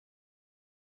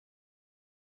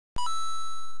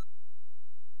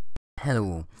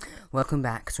Hello, welcome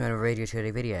back to another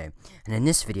RadioTRD video, and in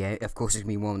this video, of course, it's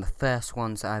going to be one of the first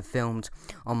ones that I've filmed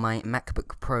on my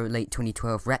MacBook Pro late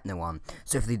 2012 Retina one,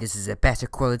 so hopefully this is a better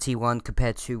quality one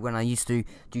compared to when I used to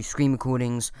do screen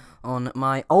recordings on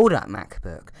my older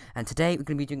MacBook. And today we're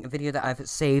going to be doing a video that I've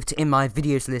saved in my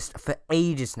videos list for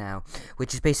ages now,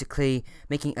 which is basically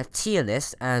making a tier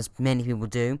list, as many people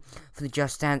do, for the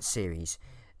Just Dance series.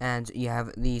 And you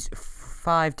have these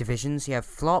 5 divisions. You have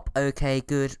flop, okay,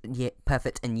 good, yeah,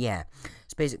 perfect, and yeah.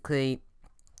 So basically,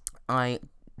 I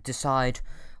decide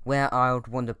where I would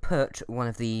want to put one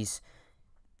of these,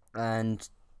 and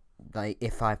like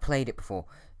if I played it before.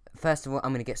 First of all,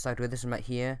 I'm gonna get started with this one right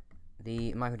here,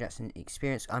 the Michael Jackson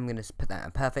Experience. I'm gonna put that in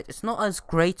perfect. It's not as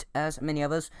great as many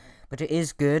others, but it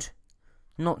is good.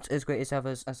 Not as great as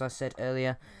others, as I said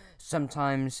earlier.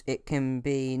 Sometimes it can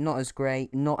be not as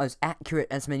great, not as accurate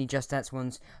as many Just Dance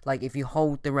ones. Like if you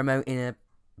hold the remote in a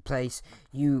place,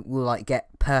 you will like get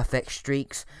perfect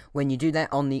streaks. When you do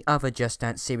that on the other Just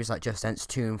Dance series, like Just Dance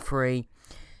 2 and 3,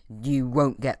 you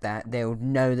won't get that. They'll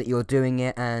know that you're doing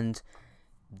it and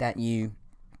that you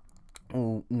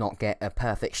will not get a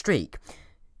perfect streak.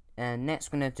 And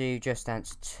next we're going to do Just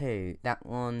Dance 2. That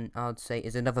one, I would say,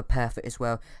 is another perfect as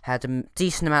well. Had a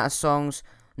decent amount of songs,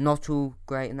 not all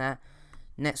great in that.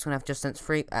 Next one I have Just Dance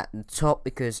 3 at the top,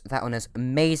 because that one has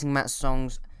amazing amount of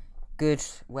songs, good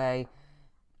way.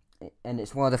 And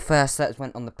it's one of the first that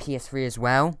went on the PS3 as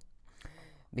well,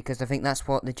 because I think that's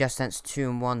what the Just Dance 2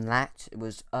 and 1 lacked. It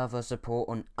was other support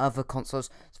on other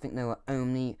consoles. I think they were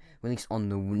only released on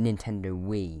the Nintendo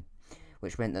Wii,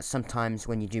 which meant that sometimes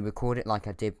when you do record it, like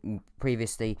I did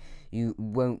previously, you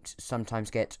won't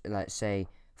sometimes get, let's say,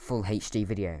 full HD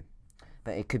video.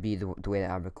 But it could be the way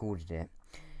that I recorded it.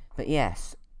 But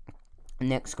yes,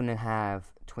 next going to have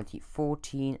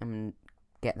 2014. I'm going to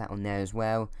get that on there as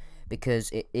well,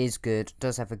 because it is good,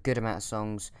 does have a good amount of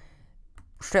songs.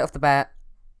 Straight off the bat,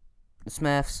 the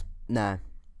Smurfs, no.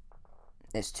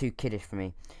 It's too kiddish for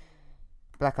me.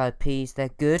 Black Eyed Peas, they're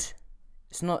good.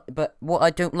 It's not, but what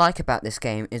I don't like about this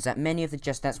game is that many of the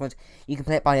Just Dance ones, you can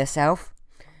play it by yourself,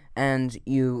 and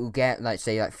you get, like,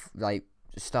 say, like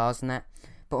stars and that.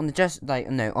 But on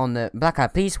the on the Black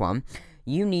Eyed Peas one,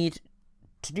 you need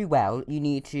to do well. You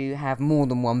need to have more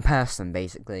than one person,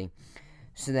 basically.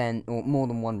 So then, or more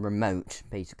than one remote,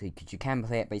 basically, because you can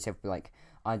play it by yourself, like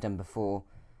I've done before.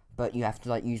 But you have to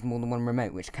like use more than one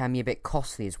remote, which can be a bit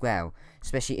costly as well,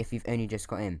 especially if you've only just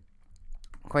got in.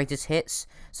 Greatest Hits,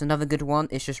 it's another good one.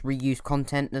 It's just reused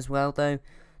content as well, though.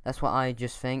 That's what I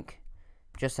just think.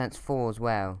 Just Dance 4 as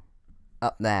well,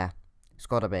 up there. It's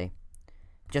gotta be.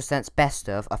 Just Dance Best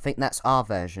Of, I think that's our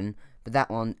version, but that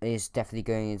one is definitely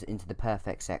going into the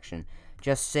perfect section.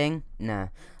 Just Sing, nah.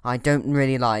 I don't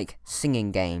really like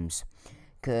singing games,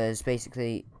 because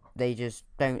basically they just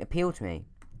don't appeal to me.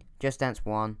 Just Dance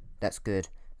 1, that's good,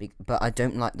 but I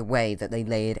don't like the way that they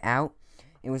lay it out.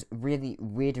 It was really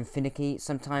weird and finicky.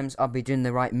 Sometimes I'll be doing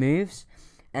the right moves,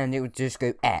 and it would just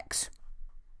go X,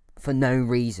 for no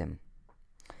reason.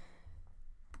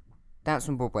 Dance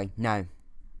on Broadway, no.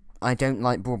 I don't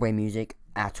like Broadway music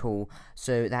at all,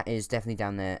 so that is definitely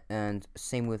down there. And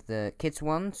same with the kids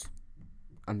ones.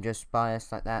 I'm just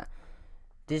biased like that.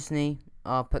 Disney,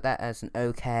 I'll put that as an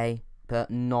okay, but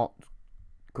not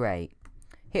great.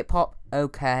 Hip hop,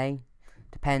 okay,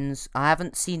 depends. I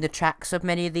haven't seen the tracks of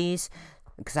many of these,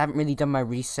 because I haven't really done my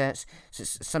research, so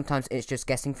sometimes it's just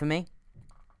guessing for me.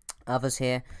 Others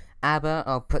here, ABBA,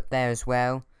 I'll put there as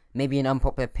well. Maybe an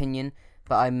unpopular opinion,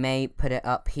 but I may put it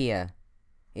up here.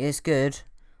 It is good.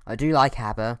 I do like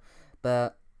ABBA,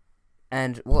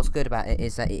 and what's good about it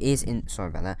is that it is in,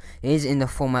 it is in the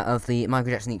format of the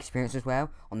Michael Jackson Experience as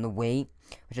well, on the Wii,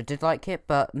 which I did like it,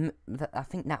 but I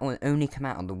think that one only came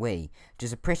out on the Wii, which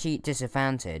is a pretty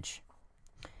disadvantage.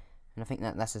 And I think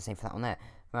that's the same for that one there.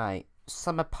 Right,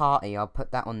 Summer Party, I'll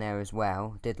put that on there as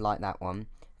well. Did like that one.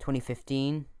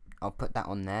 2015, I'll put that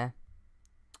on there.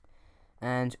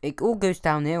 And it all goes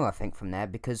downhill, I think, from there,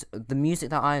 because the music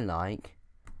that I like,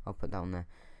 I'll put that on there,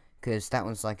 because that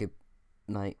one's like a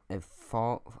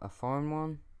foreign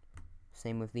one.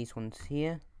 Same with these ones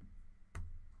here.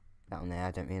 That one there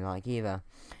I don't really like either.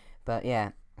 But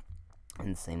yeah,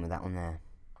 and same with that one there.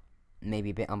 Maybe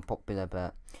a bit unpopular,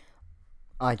 but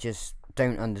I just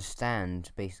don't understand,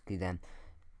 basically, them.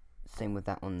 Same with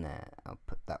that one there. I'll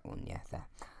put that one, yeah, there.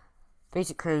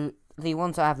 Basically, the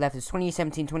ones I have left is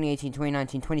 2017, 2018,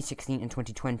 2019, 2016, and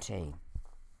 2020.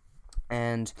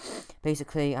 And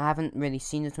basically, I haven't really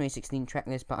seen the 2016 track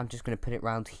list, but I'm just going to put it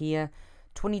around here.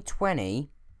 2020,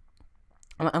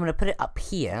 I'm going to put it up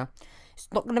here. It's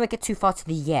not going to make it too far to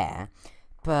the year,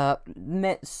 But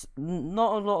it's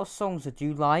not a lot of songs I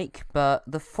do like, but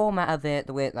the format of it,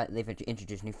 the way like they've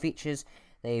introduced new features,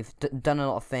 they've done a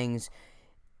lot of things,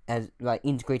 as like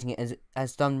integrating it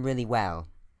has done really well.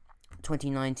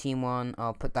 2019 one,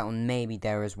 I'll put that one maybe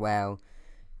there as well,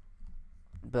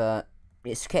 but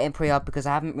it's getting pretty hard because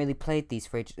I haven't really played these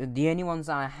for ages. The only ones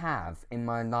I have in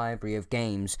my library of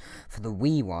games for the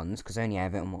Wii ones, because I only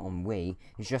have it on Wii,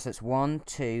 is just it's 1,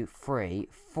 2, 3,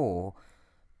 4,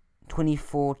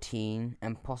 2014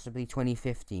 and possibly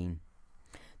 2015.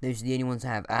 Those are the only ones I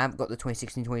have. I haven't got the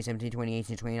 2016, 2017,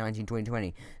 2018, 2019,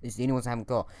 2020. Those are the only ones I haven't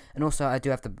got. And also, I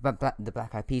do have the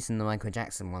Black Eyed Peas and the Michael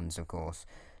Jackson ones, of course.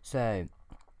 So,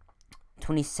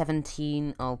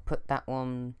 2017, I'll put that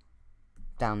one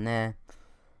down there.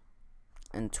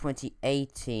 And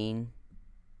 2018...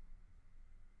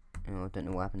 Oh, I don't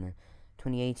know what happened there.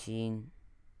 2018...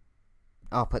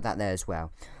 I'll put that there as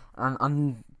well.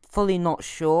 I'm fully not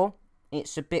sure.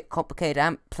 It's a bit complicated. I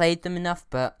haven't played them enough,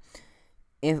 but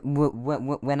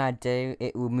when I do,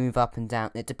 it will move up and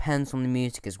down. It depends on the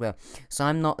music as well. So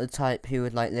I'm not the type who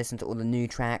would like listen to all the new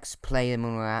tracks, play them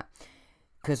and all that,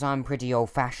 because I'm pretty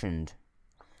old-fashioned.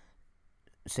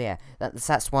 So yeah,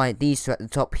 that's why these two at the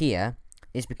top here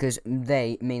is because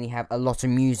they mainly have a lot of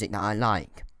music that I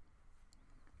like.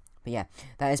 But yeah,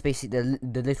 that is basically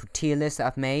the little tier list that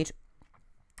I've made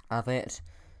of it.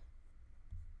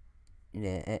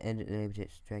 Yeah, edit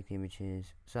labels, drag the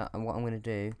images. So what I'm gonna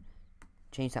do,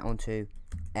 change that one to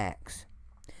X,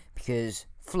 because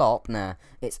flop, nah,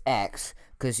 it's X,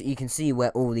 because you can see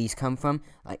where all these come from.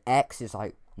 Like X is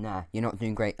like, nah, you're not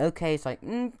doing great. Okay, it's like,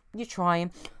 you're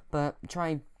trying, but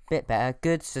trying a bit better.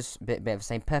 Good's just a bit of the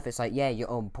same. Perfect's like, yeah,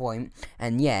 you're on point,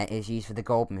 and yeah, it's used for the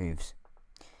gold moves,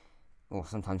 or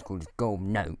sometimes called gold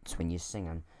notes when you sing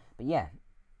them. But yeah,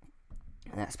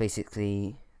 that's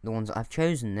basically the ones that I've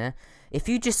chosen there. If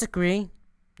you disagree,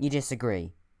 you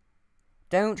disagree.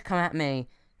 Don't come at me,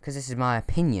 because this is my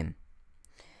opinion.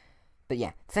 But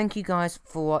yeah, thank you guys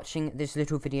for watching this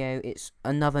little video. It's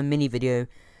another mini video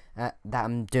that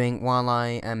I'm doing while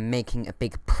I am making a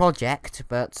big project.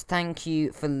 But thank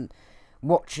you for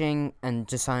watching and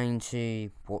deciding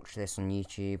to watch this on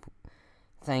YouTube.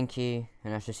 Thank you,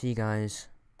 and I shall see you guys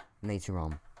later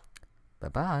on.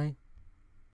 Bye-bye.